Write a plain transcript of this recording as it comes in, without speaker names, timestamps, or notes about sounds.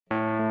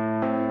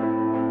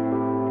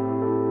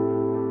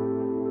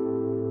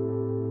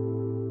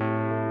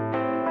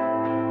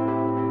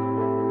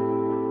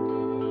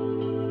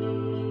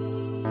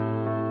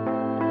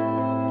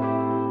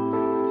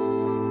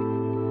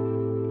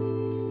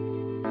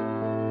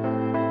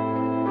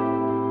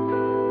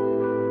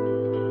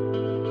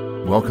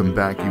Welcome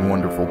back, you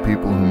wonderful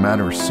people who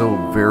matter so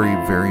very,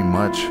 very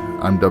much.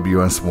 I'm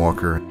W.S.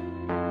 Walker,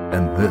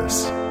 and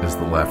this is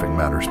the Laughing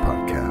Matters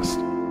podcast.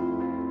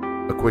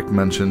 A quick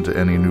mention to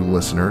any new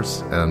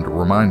listeners, and a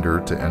reminder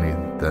to any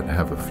that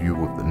have a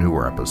few of the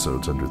newer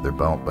episodes under their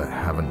belt but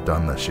haven't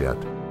done this yet.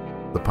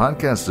 The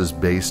podcast is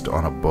based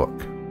on a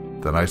book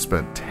that I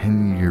spent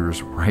 10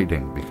 years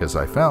writing because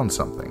I found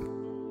something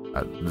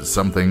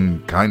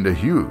kind of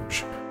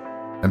huge,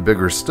 and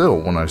bigger still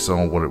when I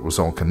saw what it was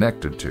all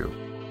connected to.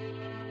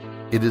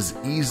 It is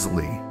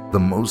easily the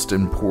most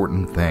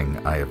important thing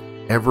I have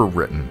ever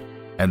written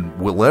and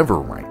will ever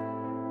write.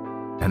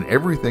 And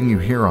everything you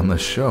hear on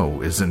this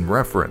show is in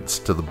reference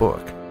to the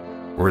book,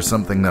 or is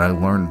something that I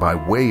learned by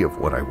way of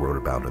what I wrote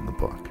about in the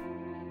book.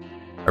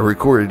 I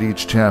recorded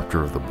each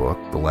chapter of the book,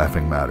 The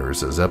Laughing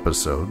Matters, as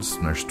episodes,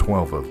 and there's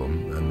 12 of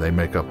them, and they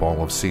make up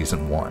all of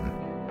Season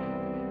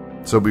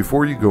 1. So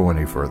before you go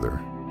any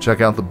further,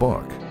 check out the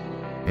book.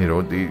 You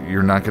know,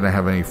 you're not going to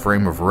have any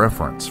frame of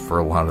reference for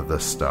a lot of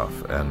this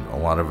stuff, and a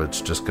lot of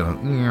it's just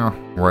going to,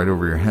 right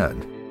over your head.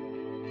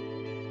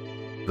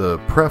 The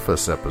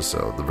Preface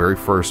episode, the very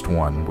first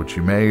one, which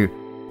you may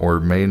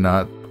or may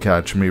not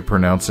catch me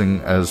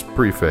pronouncing as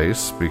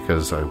Preface,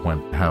 because I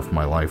went half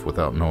my life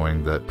without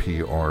knowing that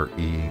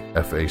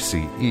Preface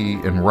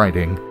in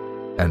writing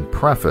and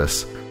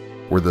preface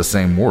were the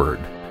same word.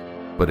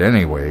 But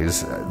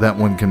anyways, that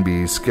one can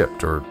be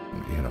skipped or,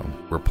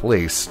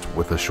 replaced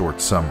with a short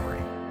summary.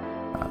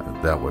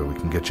 That way we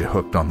can get you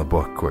hooked on the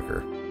book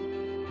quicker.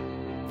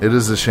 It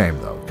is a shame,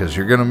 though, because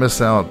you're going to miss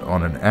out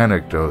on an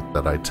anecdote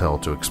that I tell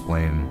to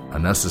explain a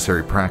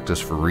necessary practice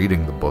for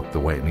reading the book the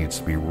way it needs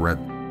to be read.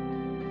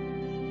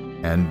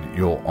 And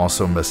you'll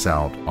also miss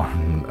out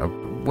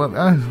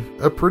on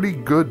a pretty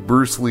good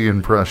Bruce Lee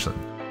impression.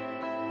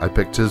 I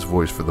picked his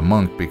voice for the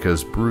monk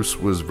because Bruce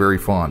was very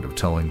fond of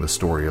telling the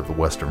story of the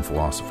Western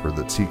philosopher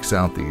that seeks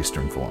out the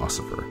Eastern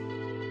philosopher.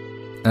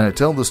 And I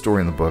tell the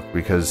story in the book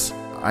because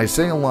I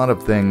say a lot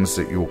of things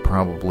that you'll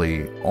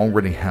probably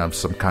already have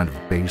some kind of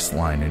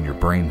baseline in your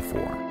brain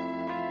for.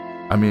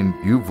 I mean,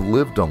 you've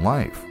lived a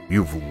life.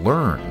 You've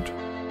learned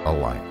a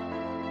life.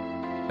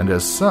 And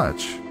as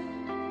such,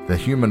 the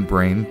human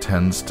brain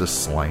tends to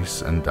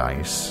slice and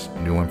dice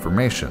new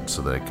information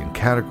so that it can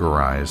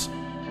categorize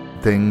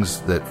things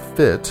that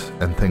fit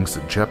and things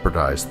that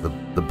jeopardize the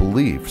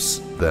beliefs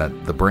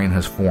that the brain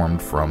has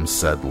formed from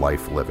said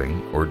life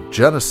living, or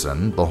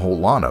jettison the whole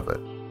lot of it.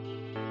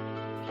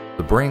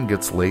 The brain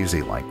gets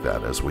lazy like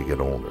that as we get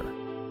older.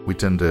 We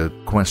tend to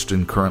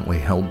question currently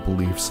held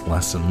beliefs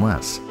less and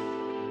less.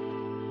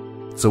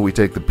 So we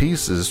take the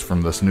pieces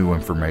from this new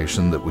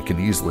information that we can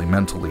easily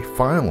mentally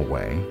file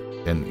away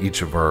in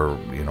each of our,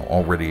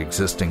 already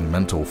existing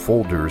mental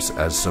folders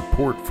as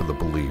support for the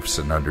beliefs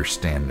and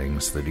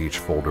understandings that each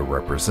folder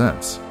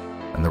represents.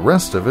 And the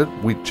rest of it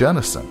we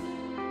jettison.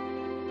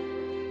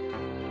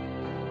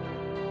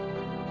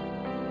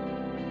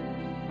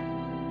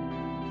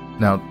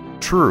 Now,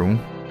 true,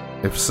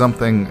 if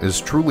something is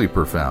truly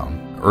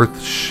profound,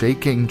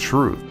 earth-shaking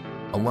truth,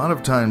 a lot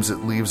of times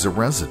it leaves a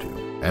residue,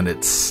 and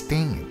it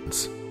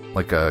stains,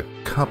 like a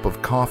cup of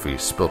coffee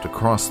spilt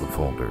across the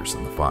folders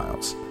and the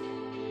files.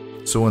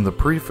 So in the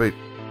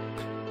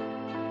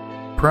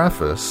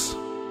Preface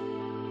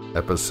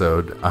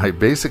episode, I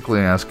basically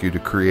ask you to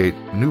create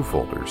new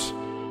folders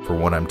for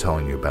what I'm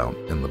telling you about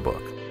in the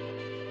book,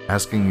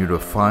 asking you to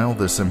file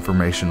this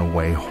information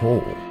away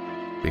whole,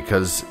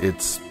 because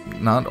it's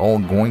not all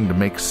going to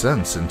make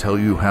sense until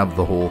you have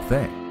the whole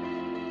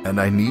thing. And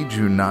I need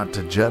you not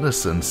to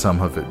jettison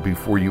some of it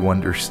before you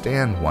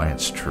understand why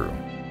it's true.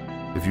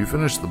 If you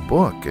finish the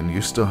book and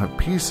you still have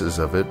pieces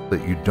of it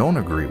that you don't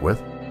agree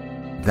with,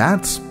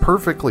 that's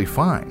perfectly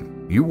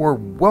fine. You are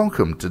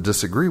welcome to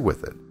disagree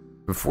with it.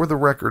 For the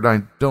record,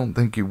 I don't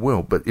think you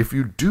will, but if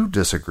you do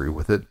disagree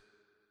with it,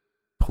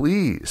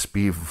 please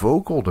be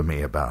vocal to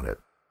me about it.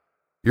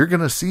 You're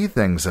going to see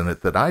things in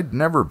it that I'd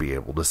never be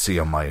able to see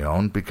on my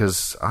own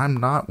because I'm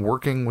not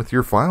working with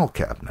your file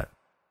cabinet.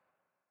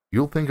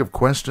 You'll think of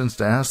questions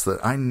to ask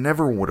that I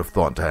never would have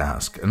thought to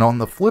ask, and on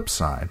the flip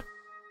side,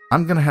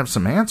 I'm going to have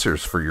some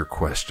answers for your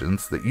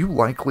questions that you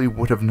likely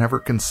would have never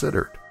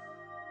considered.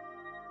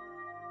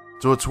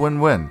 So it's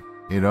win-win,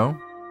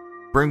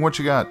 Bring what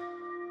you got.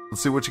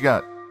 Let's see what you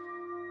got.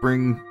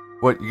 Bring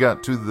what you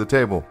got to the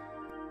table.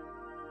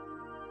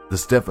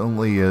 This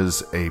definitely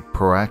is a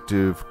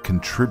proactive,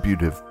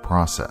 contributive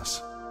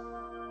process.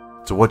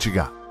 So what you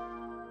got?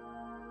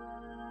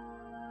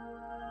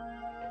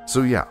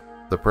 So yeah,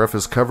 the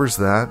preface covers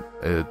that.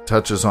 It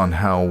touches on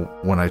how,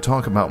 when I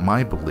talk about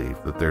my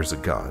belief that there's a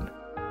God,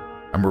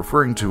 I'm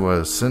referring to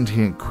a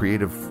sentient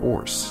creative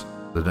force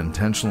that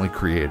intentionally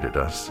created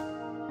us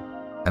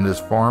and is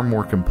far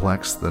more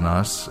complex than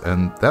us,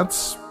 and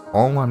that's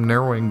all I'm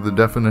narrowing the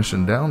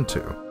definition down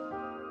to.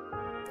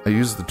 I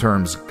use the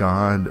terms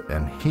God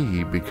and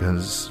He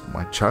because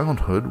my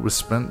childhood was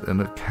spent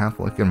in a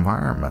Catholic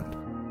environment,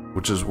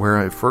 which is where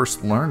I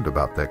first learned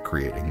about that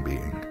creating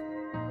being.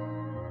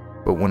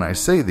 But when I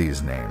say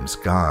these names,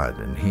 God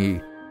and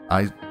He,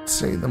 I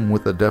say them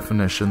with a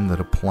definition that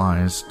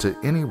applies to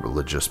any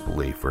religious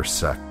belief or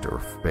sect or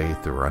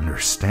faith or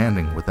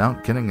understanding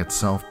without getting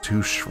itself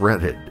too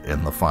shredded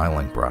in the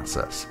filing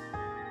process.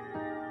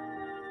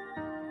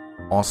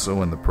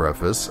 Also in the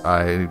preface,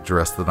 I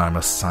address that I'm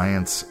a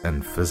science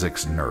and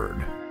physics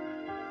nerd.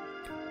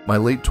 My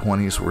late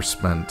 20s were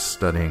spent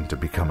studying to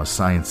become a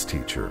science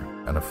teacher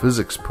and a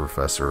physics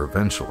professor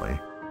eventually,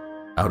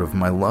 out of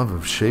my love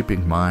of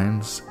shaping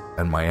minds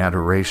and my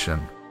adoration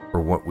for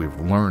what we've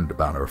learned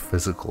about our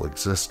physical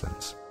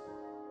existence.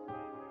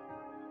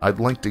 I'd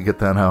like to get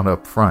that out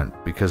up front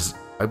because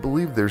I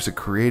believe there's a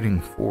creating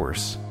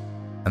force,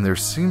 and there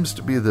seems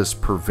to be this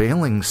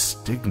prevailing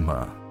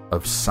stigma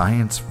of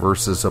science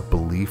versus a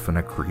belief in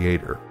a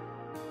creator.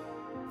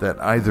 That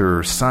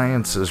either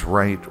science is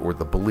right or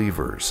the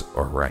believers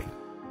are right.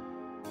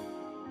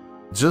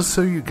 Just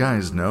so you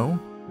guys know,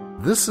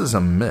 this is a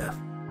myth.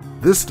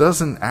 This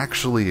doesn't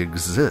actually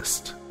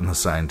exist in the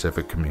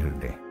scientific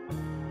community.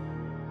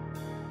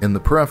 In the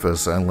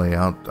preface, I lay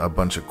out a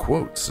bunch of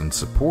quotes in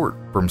support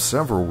from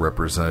several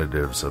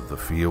representatives of the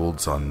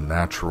fields on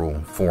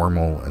natural,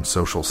 formal, and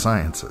social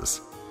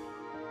sciences.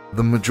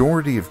 The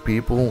majority of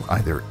people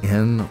either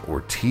in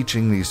or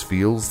teaching these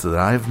fields that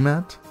I've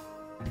met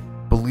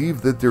believe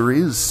that there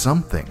is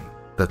something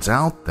that's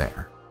out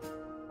there.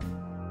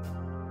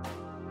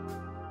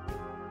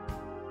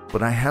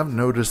 But I have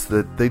noticed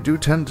that they do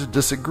tend to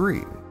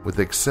disagree with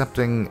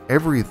accepting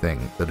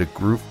everything that a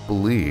group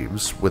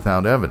believes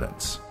without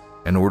evidence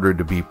in order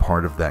to be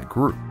part of that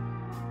group.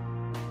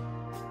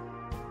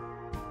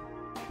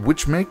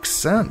 Which makes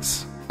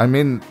sense. I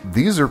mean,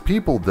 these are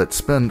people that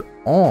spend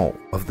all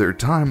of their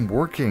time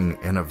working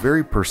in a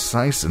very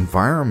precise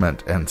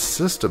environment and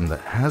system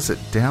that has it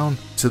down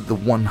to the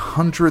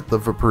 100th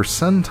of a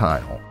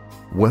percentile,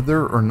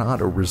 whether or not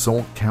a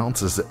result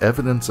counts as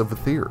evidence of a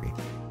theory.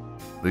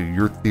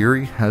 Your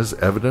theory has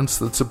evidence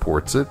that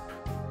supports it,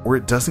 or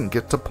it doesn't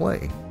get to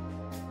play.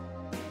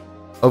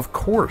 Of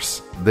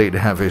course, they'd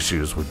have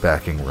issues with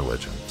backing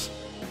religions.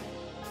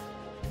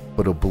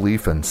 But a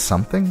belief in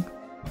something?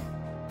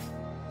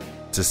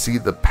 To see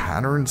the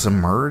patterns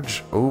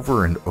emerge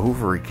over and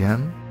over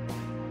again,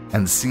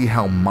 and see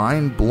how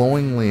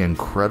mind-blowingly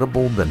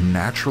incredible the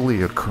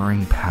naturally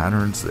occurring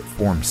patterns that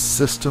form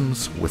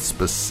systems with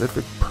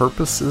specific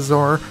purposes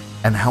are,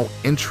 and how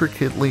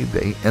intricately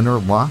they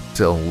interlock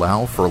to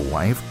allow for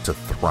life to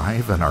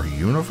thrive in our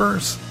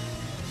universe?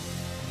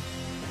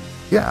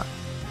 Yeah,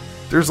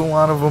 there's a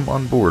lot of them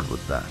on board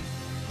with that.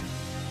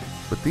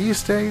 But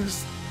these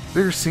days,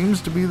 there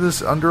seems to be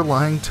this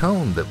underlying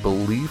tone that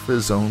belief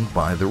is owned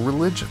by the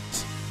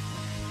religions.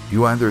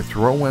 You either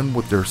throw in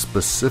with their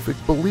specific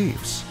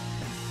beliefs,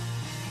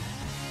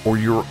 or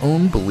your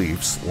own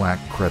beliefs lack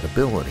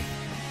credibility.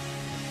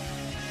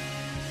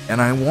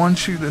 And I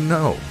want you to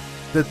know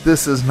that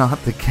this is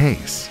not the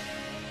case.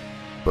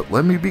 But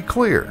let me be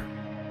clear.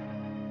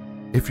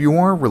 If you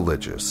are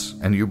religious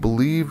and you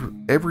believe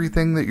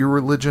everything that your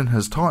religion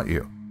has taught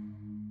you,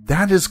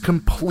 that is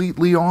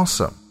completely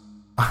awesome.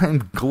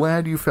 I'm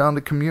glad you found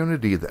a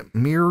community that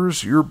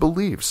mirrors your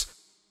beliefs,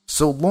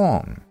 so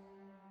long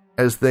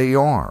as they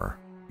are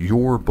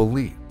your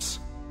beliefs.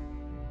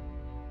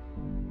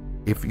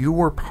 If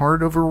you are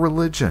part of a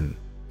religion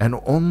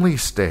and only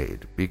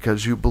stayed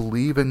because you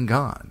believe in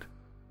God,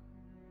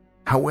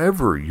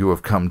 however you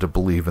have come to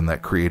believe in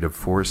that creative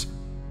force,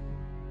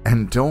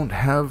 and don't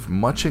have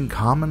much in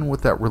common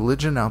with that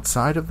religion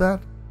outside of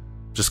that,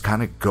 just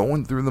kind of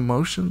going through the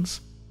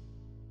motions,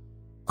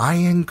 I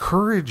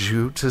encourage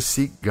you to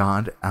seek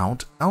God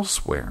out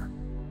elsewhere.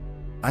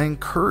 I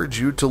encourage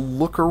you to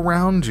look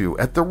around you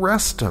at the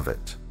rest of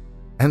it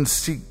and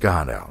seek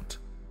God out.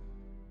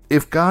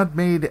 If God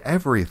made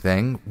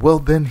everything, well,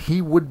 then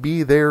He would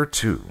be there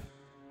too.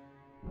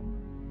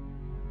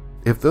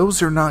 If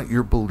those are not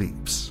your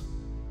beliefs,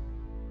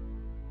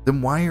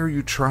 then why are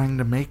you trying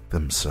to make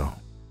them so?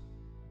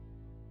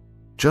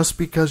 Just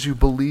because you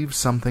believe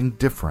something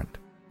different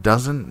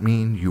doesn't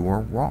mean you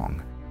are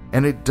wrong.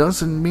 And it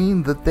doesn't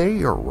mean that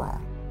they are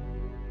wrong.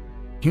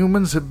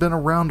 Humans have been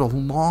around a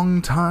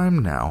long time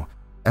now,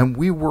 and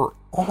we were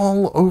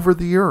all over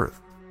the earth.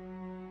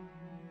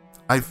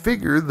 I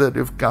figured that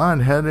if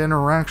God had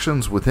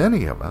interactions with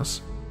any of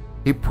us,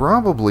 He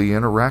probably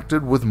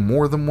interacted with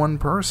more than one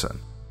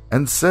person,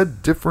 and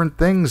said different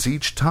things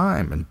each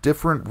time in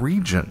different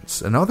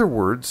regions. In other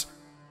words,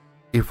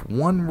 if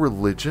one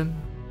religion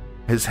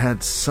has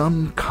had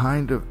some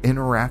kind of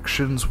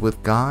interactions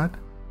with God,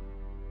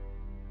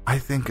 I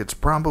think it's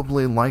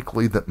probably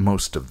likely that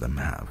most of them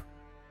have.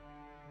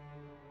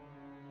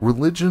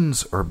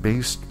 Religions are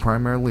based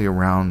primarily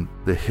around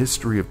the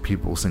history of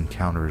people's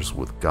encounters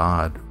with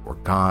God or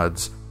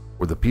gods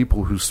or the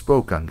people who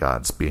spoke on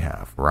God's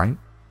behalf, right?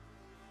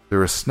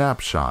 They're a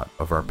snapshot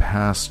of our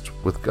past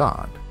with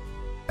God,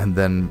 and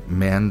then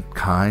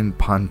mankind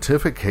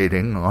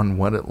pontificating on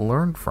what it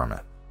learned from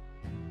it.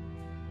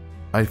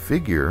 I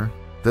figure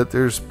that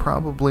there's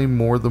probably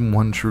more than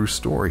one true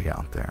story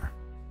out there.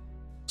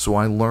 So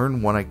I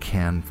learn what I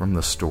can from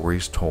the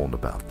stories told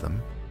about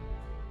them,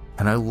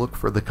 and I look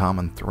for the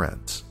common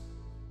threads.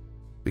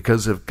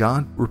 Because if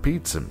God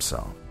repeats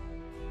himself,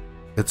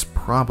 it's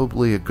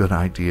probably a good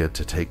idea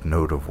to take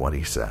note of what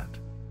he said.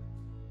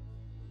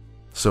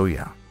 So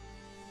yeah,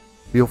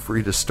 feel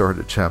free to start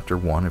at chapter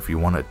 1 if you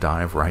want to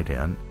dive right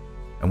in,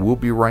 and we'll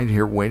be right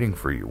here waiting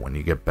for you when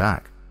you get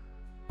back.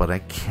 But I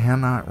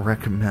cannot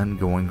recommend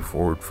going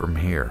forward from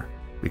here,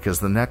 because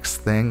the next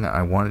thing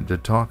I wanted to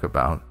talk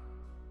about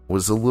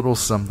was a little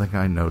something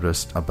I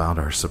noticed about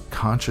our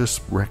subconscious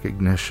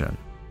recognition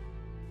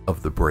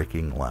of the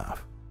breaking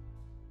laugh.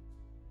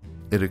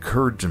 It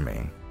occurred to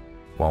me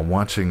while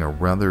watching a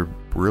rather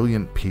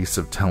brilliant piece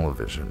of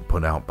television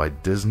put out by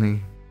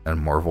Disney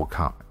and Marvel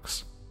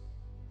Comics.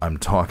 I'm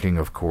talking,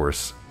 of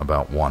course,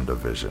 about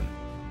WandaVision.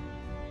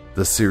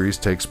 The series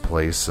takes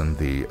place in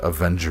the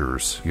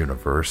Avengers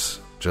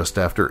universe just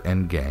after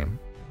Endgame,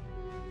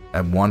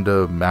 and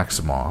Wanda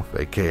Maximoff,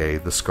 aka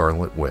the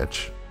Scarlet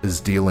Witch, is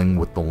dealing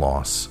with the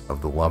loss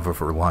of the love of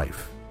her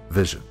life,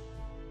 Vision,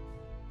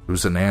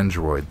 who's an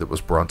android that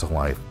was brought to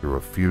life through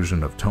a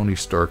fusion of Tony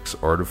Stark's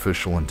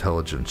artificial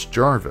intelligence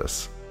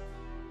Jarvis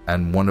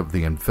and one of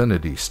the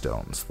Infinity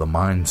Stones, the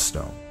Mind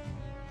Stone.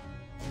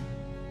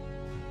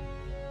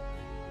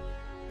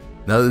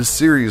 Now, this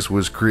series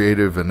was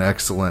creative and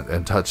excellent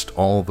and touched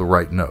all the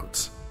right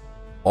notes.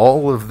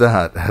 All of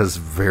that has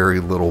very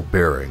little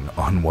bearing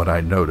on what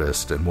I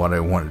noticed and what I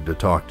wanted to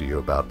talk to you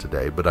about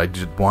today, but I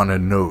did want to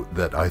note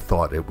that I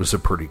thought it was a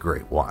pretty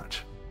great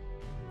watch.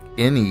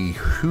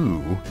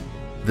 Anywho,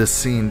 this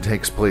scene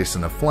takes place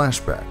in a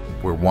flashback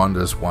where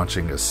Wanda's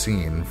watching a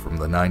scene from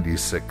the 90s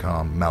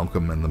sitcom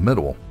Malcolm in the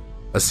Middle,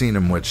 a scene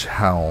in which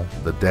Hal,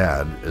 the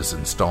dad, is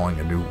installing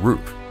a new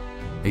roof.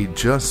 He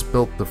just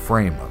built the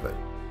frame of it.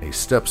 He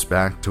steps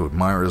back to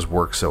admire his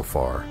work so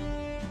far,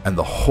 and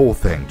the whole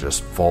thing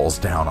just falls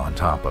down on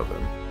top of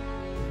him.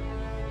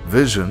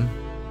 Vision,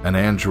 an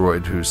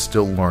android who's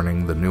still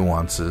learning the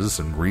nuances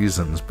and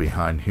reasons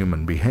behind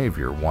human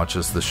behavior,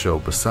 watches the show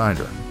beside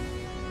her.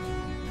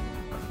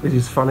 It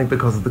is funny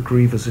because of the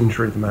grievous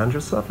injury the man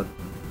just suffered.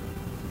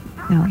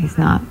 No, he's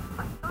not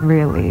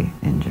really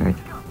injured.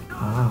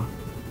 Ah.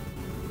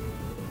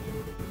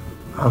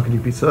 How can you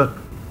be certain?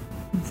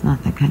 It's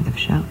not that kind of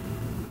show.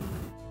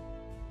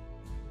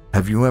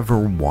 Have you ever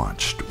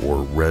watched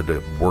or read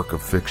a work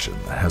of fiction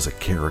that has a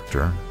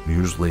character,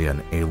 usually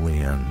an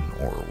alien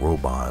or a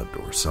robot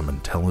or some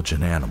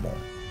intelligent animal,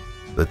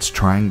 that's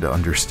trying to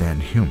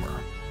understand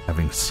humor,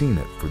 having seen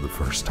it for the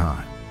first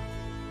time?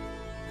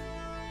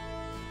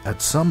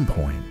 At some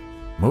point,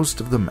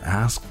 most of them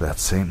ask that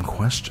same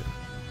question.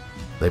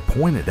 They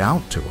point it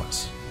out to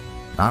us,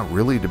 not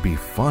really to be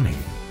funny,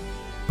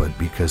 but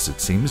because it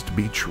seems to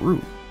be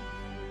true.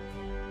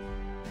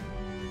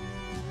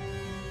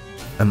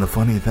 And the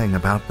funny thing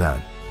about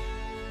that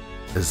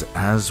is,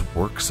 as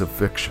works of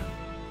fiction,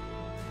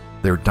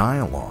 their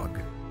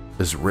dialogue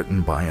is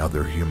written by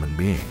other human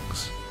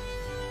beings.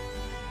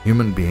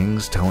 Human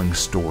beings telling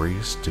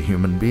stories to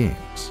human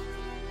beings,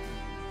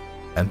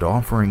 and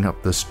offering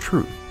up this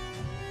truth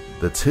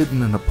that's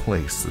hidden in a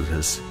place that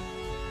is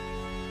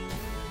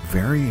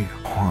very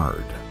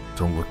hard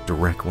to look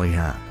directly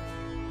at,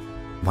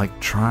 like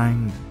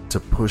trying to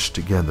push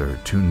together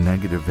two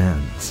negative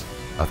ends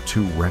of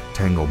two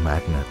rectangle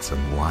magnets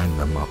and line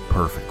them up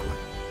perfectly.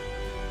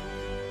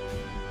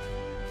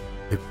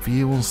 It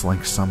feels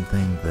like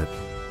something that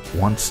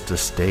wants to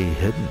stay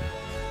hidden.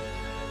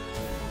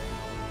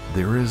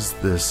 There is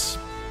this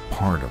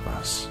part of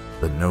us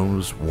that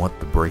knows what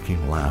the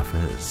breaking laugh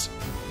is,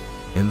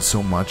 in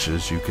so much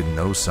as you can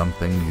know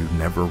something you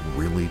never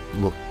really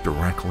looked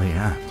directly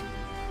at.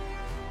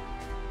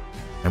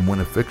 And when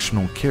a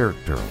fictional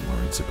character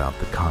learns about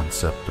the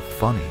concept of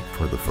funny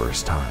for the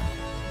first time,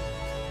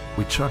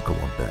 we chuckle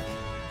a bit,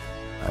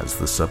 as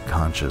the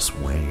subconscious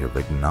way of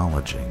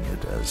acknowledging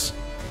it as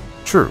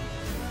true.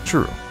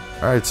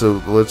 Alright,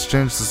 so let's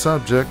change the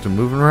subject and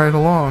moving right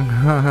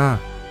along.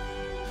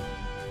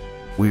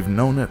 We've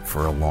known it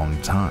for a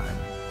long time,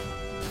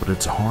 but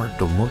it's hard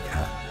to look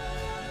at.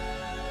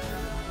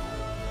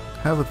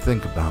 Have a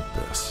think about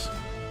this.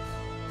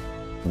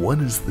 What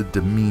is the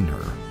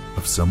demeanor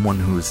of someone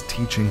who is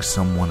teaching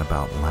someone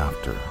about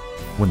laughter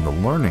when the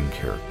learning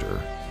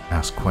character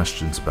asks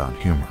questions about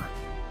humor?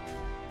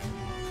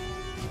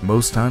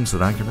 Most times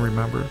that I can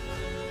remember,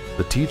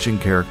 the teaching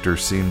character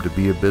seemed to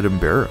be a bit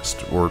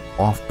embarrassed or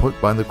off-put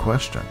by the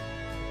question,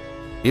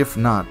 if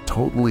not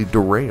totally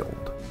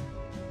derailed.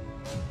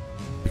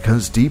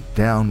 Because deep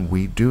down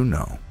we do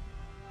know.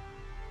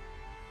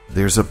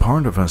 There's a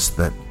part of us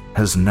that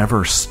has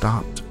never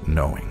stopped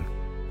knowing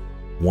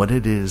what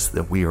it is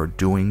that we are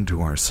doing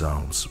to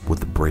ourselves with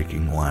the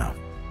breaking laugh,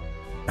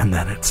 and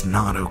that it's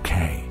not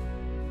okay.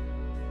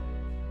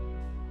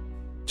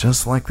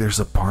 Just like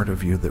there's a part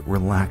of you that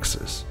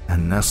relaxes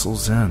and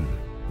nestles in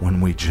when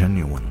we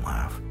genuinely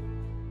laugh.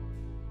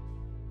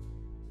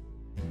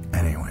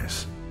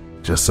 Anyways,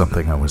 just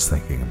something I was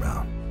thinking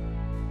about.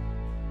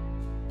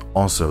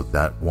 Also,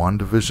 that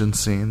WandaVision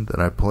scene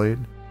that I played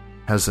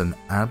has an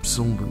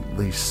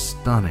absolutely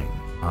stunning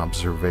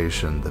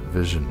observation that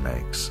Vision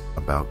makes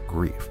about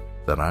grief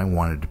that I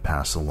wanted to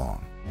pass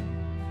along.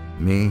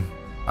 Me,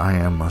 I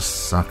am a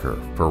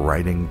sucker for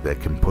writing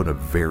that can put a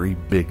very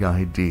big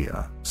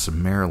idea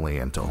summarily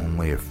into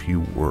only a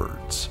few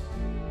words.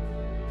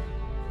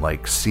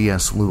 Like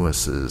C.S.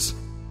 Lewis's,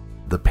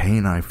 "The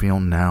pain I feel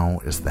now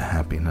is the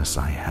happiness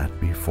I had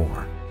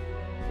before."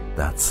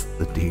 That's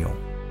the deal.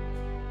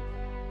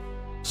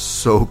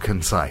 So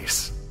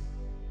concise.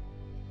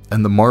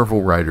 And the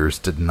Marvel writers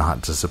did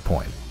not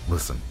disappoint.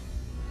 Listen.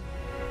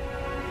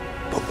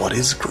 But what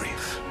is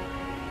grief,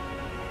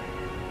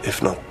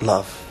 if not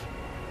love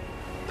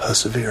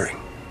persevering?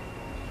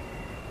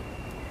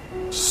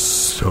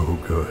 So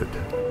good.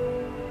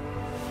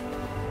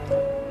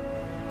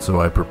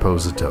 So I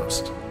propose a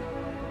toast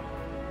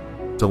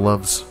to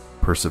love's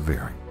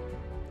persevering.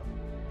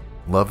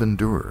 Love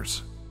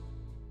endures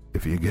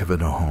if you give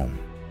it a home.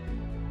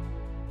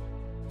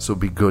 So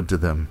be good to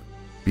them,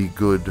 be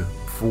good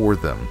for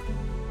them,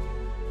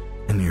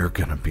 and you're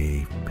gonna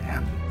be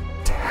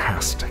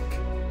fantastic.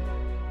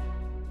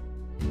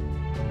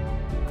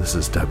 This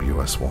is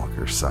W.S.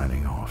 Walker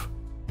signing off.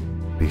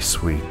 Be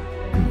sweet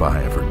and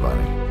bye,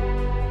 everybody.